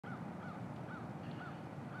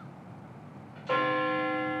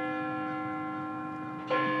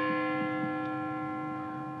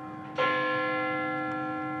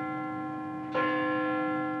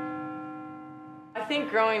think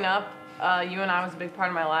growing up, UNI was a big part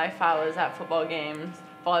of my life. I was at football games,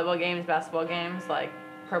 volleyball games, basketball games, like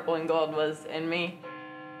purple and gold was in me.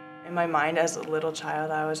 In my mind as a little child,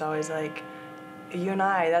 I was always like,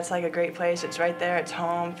 UNI, that's like a great place. It's right there, it's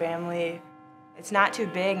home, family. It's not too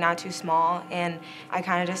big, not too small, and I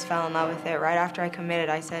kind of just fell in love with it. Right after I committed,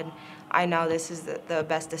 I said, I know this is the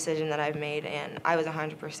best decision that I've made, and I was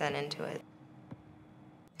 100% into it.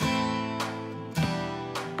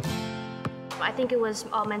 I think it was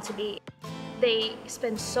all meant to be. They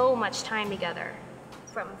spend so much time together,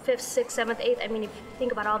 from 5th, 6th, 7th, 8th. I mean, if you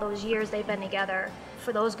think about all those years they've been together,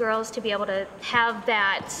 for those girls to be able to have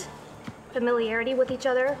that familiarity with each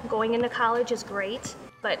other going into college is great,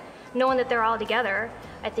 but knowing that they're all together,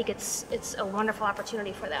 I think it's a wonderful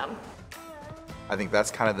opportunity for them. I think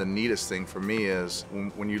that's kind of the neatest thing for me is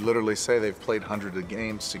when you literally say they've played hundreds of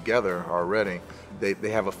games together already, they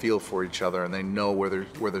have a feel for each other and they know where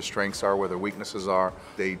their strengths are, where their weaknesses are.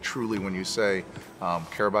 They truly, when you say,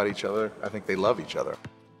 care about each other, I think they love each other.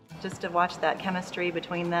 Just to watch that chemistry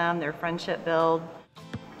between them, their friendship build,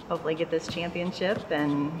 hopefully get this championship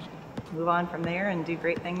and move on from there and do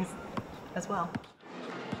great things as well.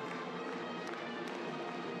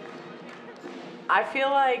 I feel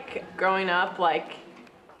like growing up, like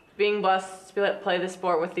being blessed to play the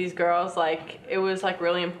sport with these girls, like it was like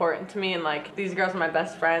really important to me, and like these girls are my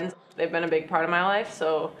best friends. They've been a big part of my life,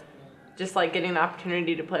 so just like getting the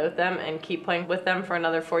opportunity to play with them and keep playing with them for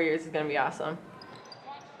another 4 years is gonna be awesome.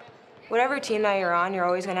 Whatever team that you're on, you're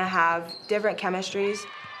always gonna have different chemistries.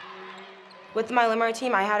 With my Limar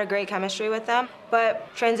team, I had a great chemistry with them,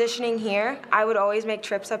 but transitioning here, I would always make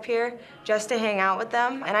trips up here just to hang out with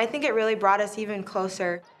them, and I think it really brought us even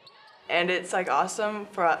closer. And it's like awesome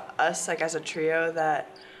for us like as a trio that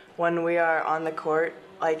when we are on the court,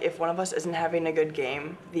 like if one of us isn't having a good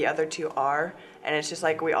game, the other two are, and it's just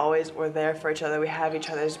like we're there for each other, we have each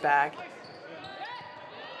other's back.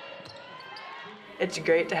 It's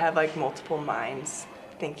great to have like multiple minds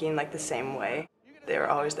thinking like the same way. They were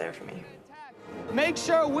always there for me. Make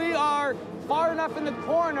sure we are far enough in the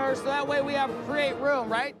corner so that way we have create room,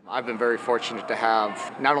 right? I've been very fortunate to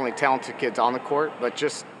have not only talented kids on the court, but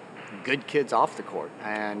just good kids off the court,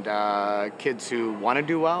 and kids who want to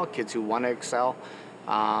do well, kids who want to excel,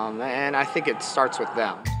 and I think it starts with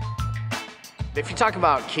them. If you talk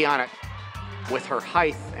about Kiana, with her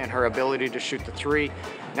height and her ability to shoot the three,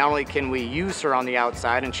 not only can we use her on the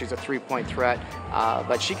outside and she's a three-point threat,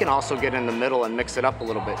 but she can also get in the middle and mix it up a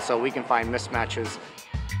little bit so we can find mismatches.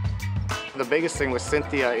 The biggest thing with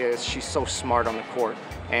Cynthia is she's so smart on the court,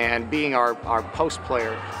 and being our post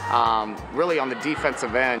player, really on the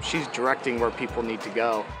defensive end, she's directing where people need to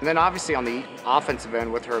go. And then obviously on the offensive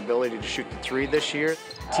end, with her ability to shoot the three this year,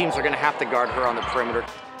 teams are going to have to guard her on the perimeter.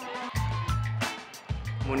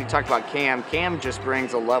 When you talk about Cam just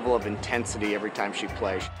brings a level of intensity every time she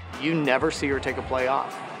plays. You never see her take a play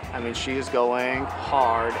off. I mean, she is going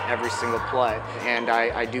hard every single play, and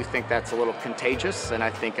I do think that's a little contagious, and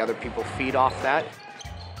I think other people feed off that.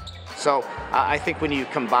 So I think when you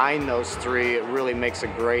combine those three, it really makes a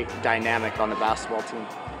great dynamic on the basketball team.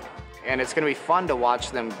 And it's going to be fun to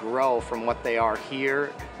watch them grow from what they are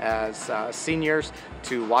here as seniors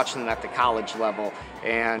to watch them at the college level.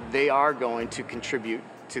 And they are going to contribute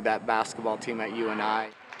to that basketball team at UNI. Our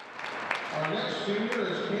next senior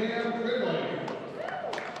is Cam Finley.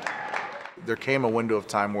 There came a window of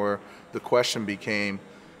time where the question became,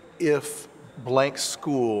 if blank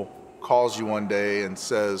school calls you one day and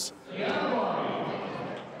says,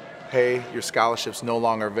 hey, your scholarship's no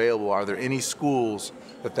longer available, are there any schools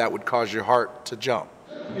that would cause your heart to jump?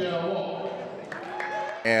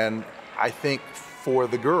 And I think for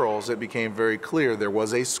the girls, it became very clear there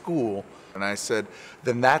was a school, and I said,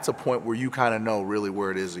 then that's a point where you kind of know really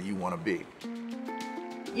where it is that you want to be.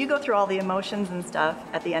 You go through all the emotions and stuff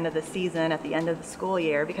at the end of the season, at the end of the school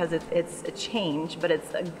year, because it's a change, but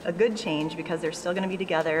it's a good change because they're still going to be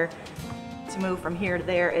together. To move from here to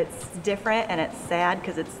there, it's different and it's sad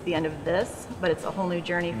because it's the end of this, but it's a whole new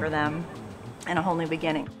journey for them and a whole new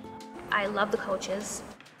beginning. I love the coaches.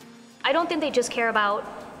 I don't think they just care about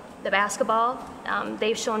the basketball.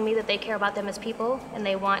 They've shown me that they care about them as people, and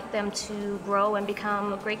they want them to grow and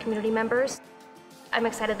become great community members. I'm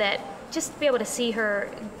excited that just to be able to see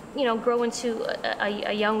her, grow into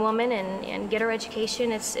a young woman and get her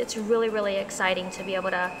education. It's really, really exciting to be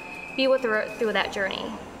able to be with her through that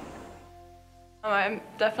journey. I'm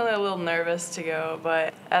definitely a little nervous to go,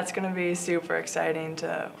 but that's going to be super exciting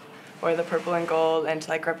to wear the purple and gold and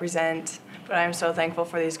to represent. But I'm so thankful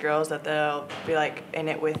for these girls that they'll be in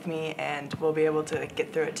it with me, and we'll be able to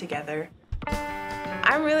get through it together.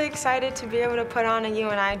 I'm really excited to be able to put on a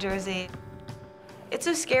UNI jersey. It's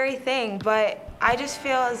a scary thing, but I just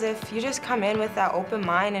feel as if you just come in with that open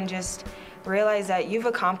mind and just realize that you've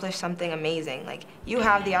accomplished something amazing. Like, you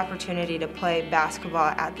have the opportunity to play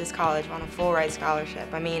basketball at this college on a full ride scholarship.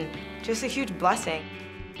 I mean, just a huge blessing.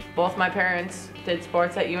 Both my parents did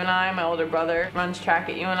sports at UNI. My older brother runs track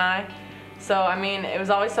at UNI. So, I mean, it was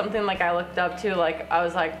always something like I looked up to. Like, I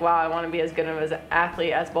was like, wow, I want to be as good of an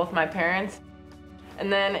athlete as both my parents. And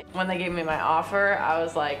then when they gave me my offer, I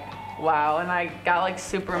was like, wow. And I got like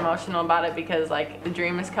super emotional about it because like the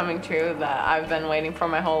dream is coming true that I've been waiting for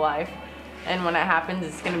my whole life. And when it happens,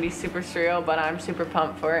 it's going to be super surreal, but I'm super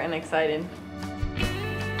pumped for it and excited.